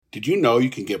Did you know you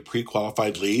can get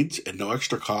pre-qualified leads at no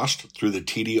extra cost through the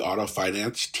TD Auto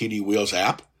Finance TD Wheels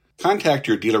app? Contact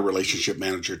your dealer relationship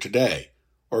manager today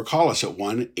or call us at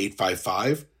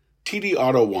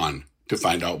 1-855-TD-AUTO-1 to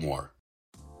find out more.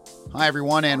 Hi,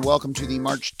 everyone, and welcome to the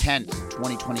March 10th,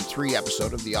 2023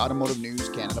 episode of the Automotive News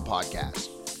Canada podcast.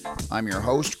 I'm your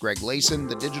host, Greg Layson,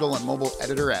 the digital and mobile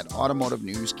editor at Automotive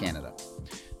News Canada.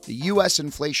 The U.S.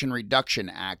 Inflation Reduction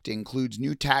Act includes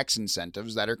new tax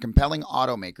incentives that are compelling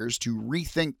automakers to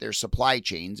rethink their supply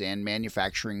chains and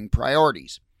manufacturing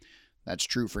priorities. That's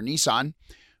true for Nissan,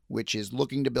 which is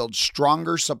looking to build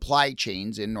stronger supply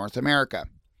chains in North America.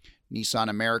 Nissan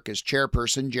America's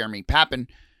chairperson, Jeremy Papin,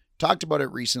 talked about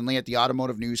it recently at the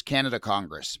Automotive News Canada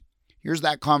Congress. Here's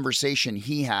that conversation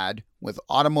he had with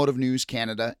Automotive News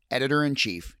Canada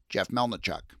Editor-in-Chief, Jeff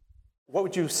Melnichuk. What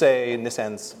would you say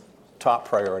Nissan's top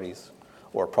priorities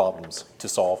or problems to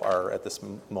solve are at this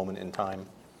moment in time?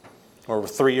 We're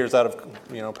 3 years out of,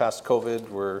 past COVID.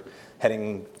 We're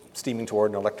steaming toward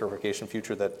an electrification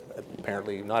future that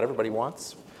apparently not everybody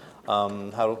wants.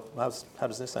 How does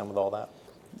Nissan with all that?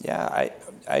 Yeah,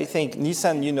 I think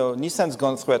Nissan's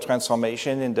gone through a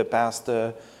transformation in the past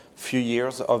few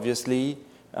years, obviously.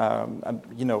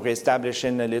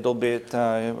 Reestablishing a little bit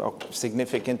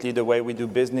significantly the way we do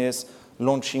business,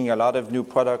 launching a lot of new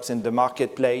products in the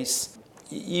marketplace.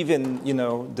 Even,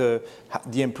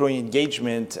 the employee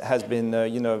engagement has been,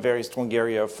 a very strong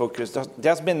area of focus.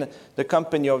 The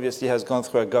company obviously has gone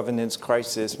through a governance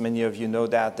crisis. Many of you know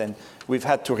that, and we've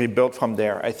had to rebuild from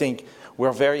there. I think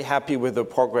we're very happy with the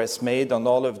progress made on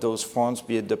all of those fronts,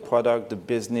 be it the product, the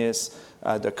business,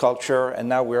 the culture, and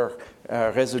now we're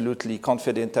resolutely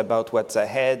confident about what's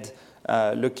ahead,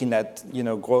 looking at,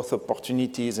 growth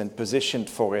opportunities and positioned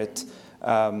for it.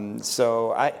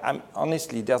 So I'm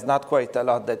honestly, there's not quite a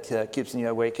lot that keeps me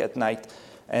awake at night.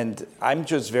 And I'm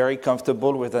just very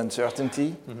comfortable with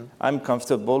uncertainty. Mm-hmm. I'm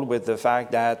comfortable with the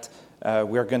fact that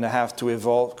we're going to have to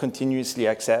evolve, continuously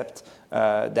accept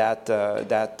that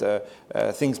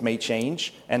things may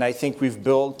change. And I think we've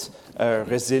built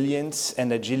resilience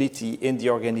and agility in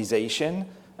the organization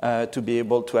to be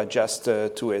able to adjust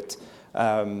to it.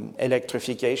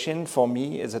 Electrification, for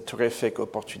me, is a terrific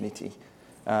opportunity.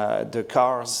 The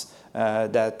cars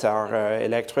that are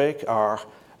electric are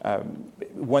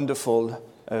wonderful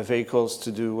vehicles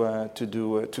to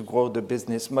grow the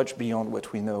business much beyond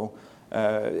what we know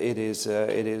it is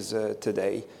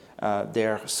today.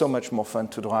 They're so much more fun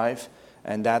to drive,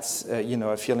 and that's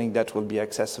a feeling that will be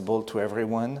accessible to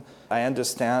everyone. I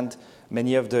understand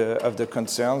many of the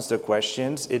concerns, the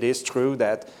questions. It is true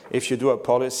that if you do a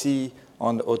policy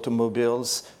on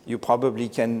automobiles, you probably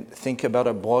can think about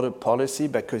a broader policy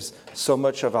because so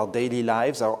much of our daily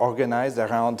lives are organized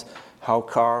around how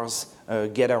cars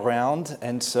get around.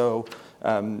 And so,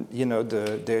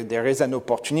 there is an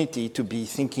opportunity to be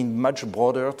thinking much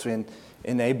broader to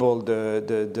enable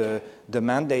the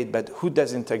mandate. But who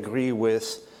doesn't agree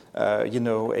with, a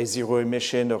zero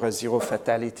emission or a zero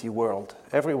fatality world?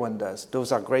 Everyone does.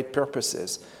 Those are great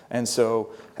purposes. And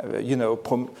so,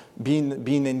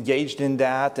 being engaged in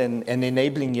that and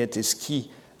enabling it is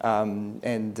key. So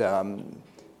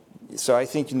I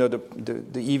think, the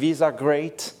EVs are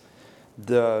great.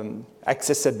 The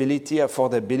accessibility,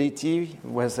 affordability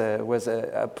was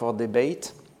up for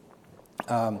debate.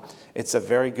 It's a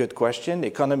very good question.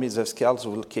 Economies of scale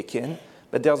will kick in.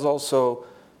 But there's also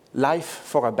life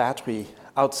for a battery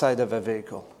outside of a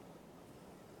vehicle.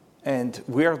 And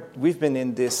we've been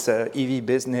in this EV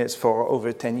business for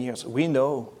over 10 years. We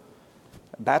know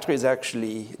batteries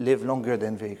actually live longer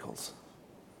than vehicles.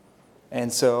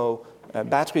 And so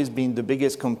batteries being the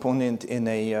biggest component in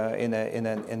an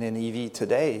EV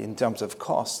today in terms of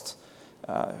cost,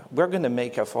 we're going to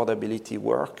make affordability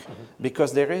work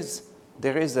because there is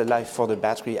a life for the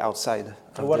battery outside.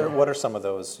 And what are some of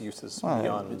those uses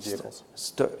beyond vehicles?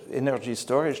 Energy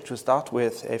storage to start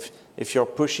with. If you're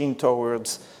pushing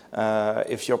towards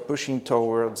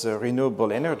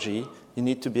renewable energy, you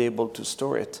need to be able to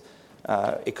store it.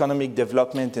 Economic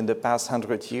development in the past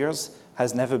 100 years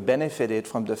has never benefited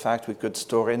from the fact we could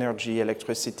store energy,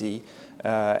 electricity,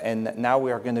 and now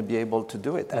we are going to be able to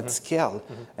do it at scale.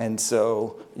 Mm-hmm. And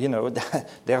so,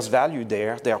 there's value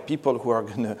there. There are people who are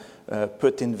going to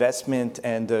put investment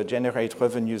and generate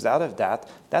revenues out of that.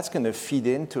 That's going to feed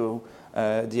into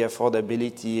the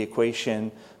affordability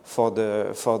equation for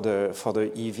the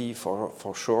EV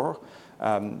for sure.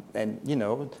 And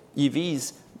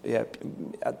EVs.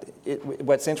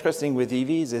 What's interesting with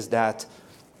EVs is that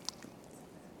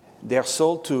they're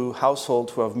sold to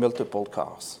households who have multiple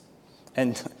cars.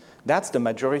 And that's the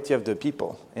majority of the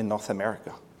people in North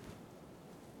America.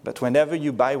 But whenever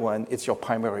you buy one, it's your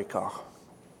primary car,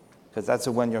 because that's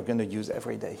the one you're going to use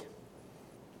every day.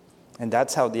 And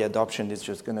that's how the adoption is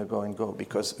just going to go,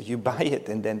 because you buy it,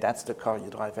 and then that's the car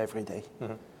you drive every day.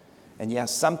 Mm-hmm. And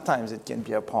yes, sometimes it can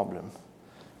be a problem.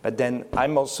 But then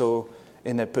I'm also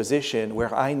in a position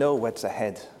where I know what's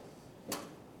ahead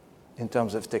in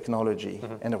terms of technology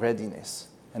and readiness.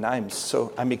 And I'm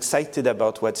excited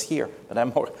about what's here, but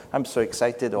I'm so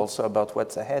excited also about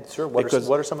what's ahead. Sure. What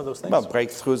are some of those things? Well,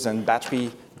 breakthroughs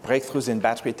in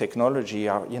battery technology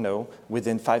are,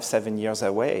 within 5-7 years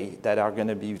away, that are going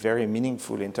to be very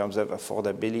meaningful in terms of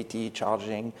affordability,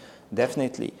 charging,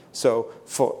 definitely. So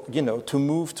to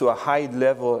move to a high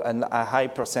level and a high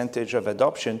percentage of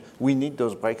adoption, we need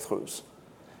those breakthroughs.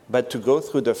 But to go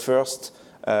through the first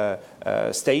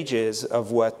stages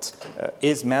of what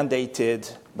is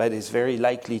mandated but is very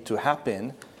likely to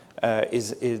happen,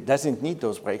 it doesn't need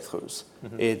those breakthroughs.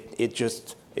 Mm-hmm. It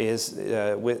just is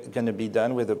going to be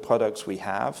done with the products we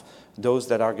have, those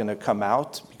that are going to come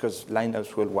out because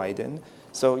lineups will widen.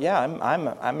 So yeah,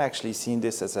 I'm actually seeing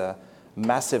this as a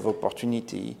massive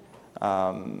opportunity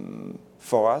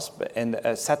for us and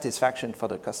a satisfaction for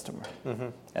the customer. Mm-hmm.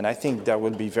 And I think there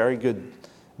will be very good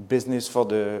business for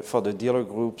the dealer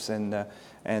groups and the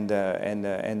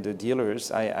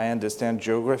dealers. I understand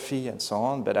geography and so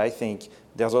on, but I think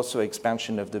there's also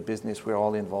expansion of the business we're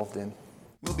all involved in.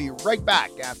 We'll be right back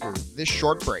after this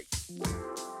short break.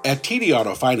 At TD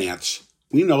Auto Finance,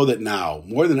 we know that now,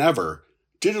 more than ever,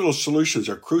 digital solutions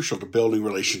are crucial to building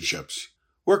relationships.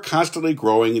 We're constantly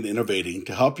growing and innovating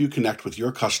to help you connect with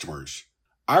your customers.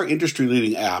 Our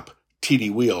industry-leading app,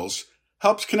 TD Wheels,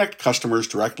 helps connect customers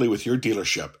directly with your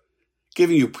dealership,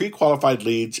 giving you pre-qualified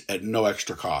leads at no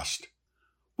extra cost.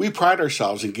 We pride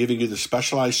ourselves in giving you the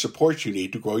specialized support you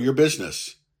need to grow your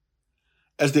business.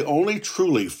 As the only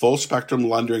truly full-spectrum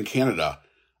lender in Canada,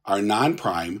 our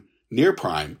non-prime,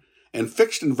 near-prime, and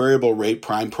fixed and variable rate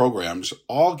prime programs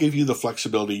all give you the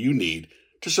flexibility you need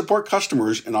to support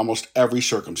customers in almost every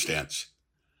circumstance.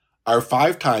 Our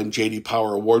 5-time J.D.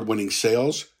 Power award-winning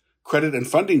sales, credit, and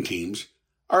funding teams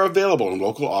are available in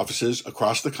local offices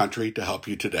across the country to help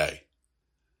you today.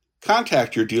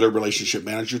 Contact your dealer relationship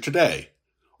manager today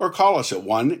or call us at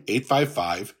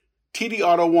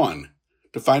 1-855-TD-AUTO-1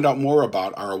 to find out more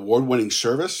about our award-winning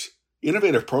service,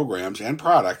 innovative programs and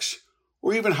products,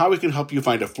 or even how we can help you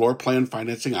find a floor plan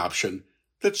financing option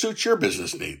that suits your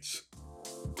business needs.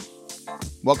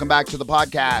 Welcome back to the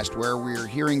podcast, where we're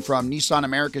hearing from Nissan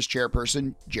America's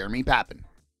chairperson, Jeremy Papin.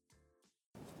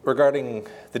 Regarding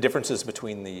the differences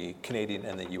between the Canadian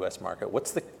and the U.S. market,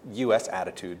 what's the U.S.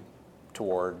 attitude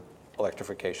toward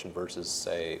electrification versus,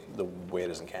 say, the way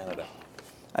it is in Canada?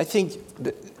 I think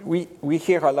we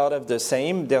hear a lot of the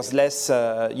same. There's less,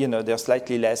 there's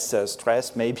slightly less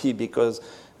stress, maybe because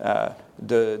the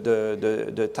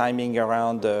timing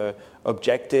around the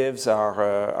objectives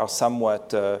are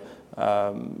somewhat,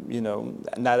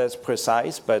 not as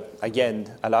precise. But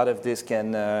again, a lot of this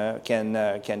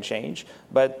can change.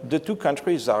 But the two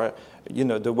countries are,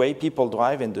 the way people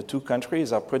drive in the two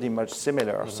countries are pretty much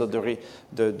similar. Mm-hmm. So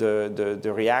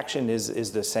the reaction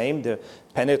is the same. The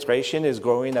penetration is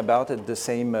growing about at the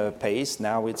same pace.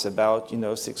 Now it's about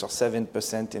 6 or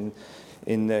 7%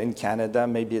 in Canada.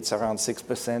 Maybe it's around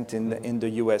 6% in the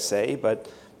USA. But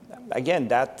again,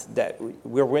 that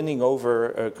we're winning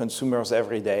over consumers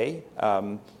every day.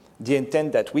 The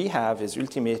intent that we have is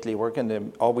ultimately we're going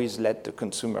to always let the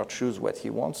consumer choose what he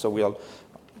wants. So we'll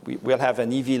have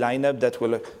an EV lineup that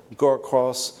will go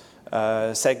across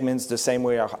segments the same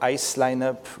way our ICE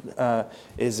lineup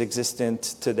is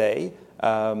existent today.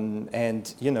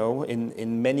 And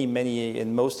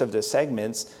in most of the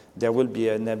segments, there will be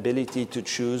an ability to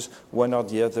choose one or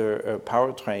the other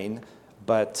powertrain.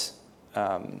 But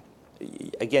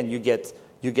again, you get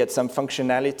some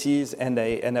functionalities and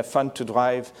a fun to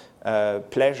drive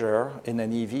pleasure in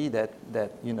an EV that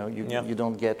you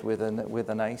don't get with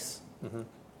an ICE. Mm-hmm.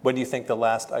 When do you think the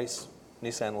last ICE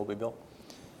Nissan will be built?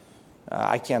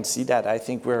 I can't see that. I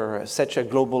think we're such a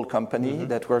global company mm-hmm.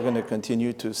 that we're going to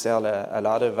continue to sell a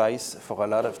lot of ICE for a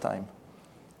lot of time.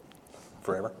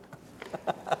 Forever?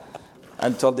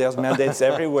 Until there's mandates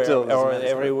everywhere,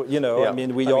 Yeah. I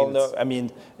mean, we all know. I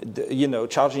mean,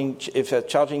 charging. If a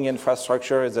charging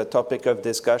infrastructure is a topic of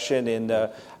discussion in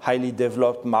highly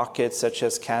developed markets such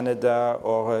as Canada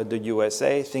or the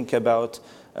USA, think about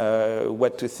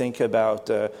what to think about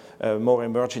more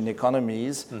emerging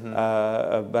economies. Mm-hmm.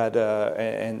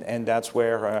 And that's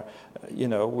where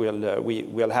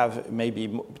we'll have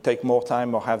maybe take more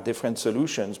time or have different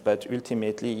solutions. But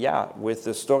ultimately, with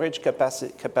the storage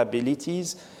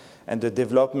capabilities and the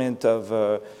development of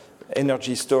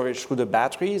energy storage through the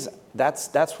batteries,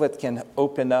 that's what can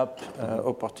open up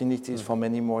opportunities for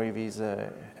many more EVs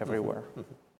everywhere.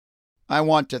 I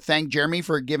want to thank Jeremy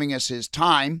for giving us his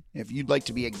time. If you'd like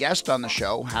to be a guest on the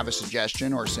show, have a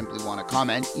suggestion, or simply want to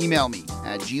comment, email me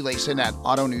at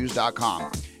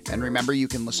glayson@autonews.com. And remember, you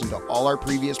can listen to all our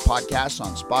previous podcasts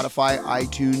on Spotify,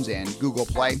 iTunes, and Google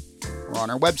Play, or on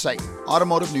our website,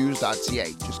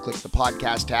 automotivenews.ca. Just click the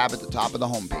podcast tab at the top of the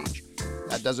homepage.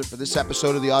 That does it for this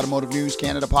episode of the Automotive News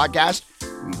Canada podcast.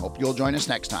 We hope you'll join us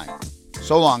next time.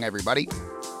 So long, everybody.